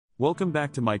Welcome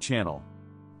back to my channel.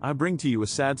 I bring to you a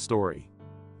sad story.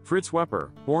 Fritz Wepper,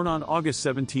 born on August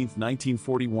 17,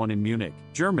 1941 in Munich,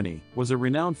 Germany, was a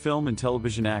renowned film and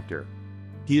television actor.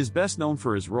 He is best known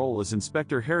for his role as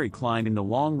Inspector Harry Klein in the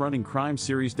long-running crime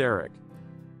series Derek.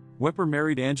 Wepper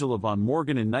married Angela von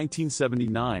Morgan in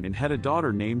 1979 and had a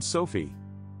daughter named Sophie.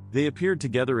 They appeared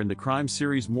together in the crime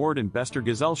series Mord and Bester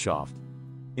Gesellschaft.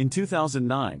 In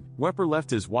 2009, Wepper left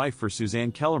his wife for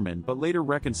Suzanne Kellerman but later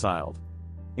reconciled.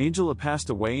 Angela passed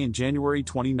away in January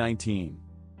 2019.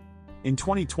 In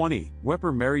 2020,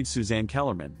 Wepper married Suzanne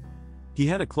Kellerman. He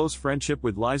had a close friendship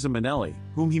with Liza Minnelli,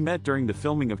 whom he met during the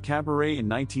filming of Cabaret in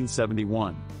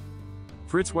 1971.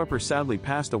 Fritz Wepper sadly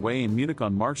passed away in Munich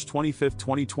on March 25,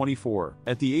 2024,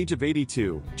 at the age of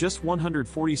 82, just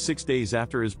 146 days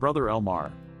after his brother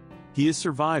Elmar. He is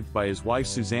survived by his wife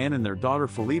Suzanne and their daughter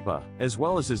Philippa, as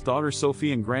well as his daughter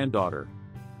Sophie and granddaughter.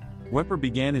 Wepper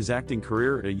began his acting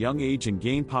career at a young age and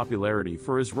gained popularity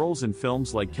for his roles in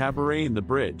films like Cabaret and The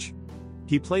Bridge.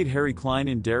 He played Harry Klein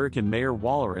in Derek and Mayor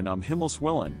Waller in Himmels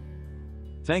Willen.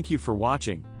 Thank you for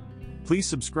watching. Please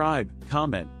subscribe,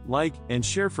 comment, like, and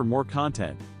share for more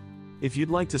content. If you'd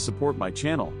like to support my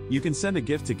channel, you can send a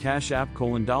gift to Cash App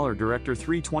 $Director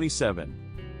 327.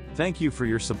 Thank you for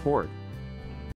your support.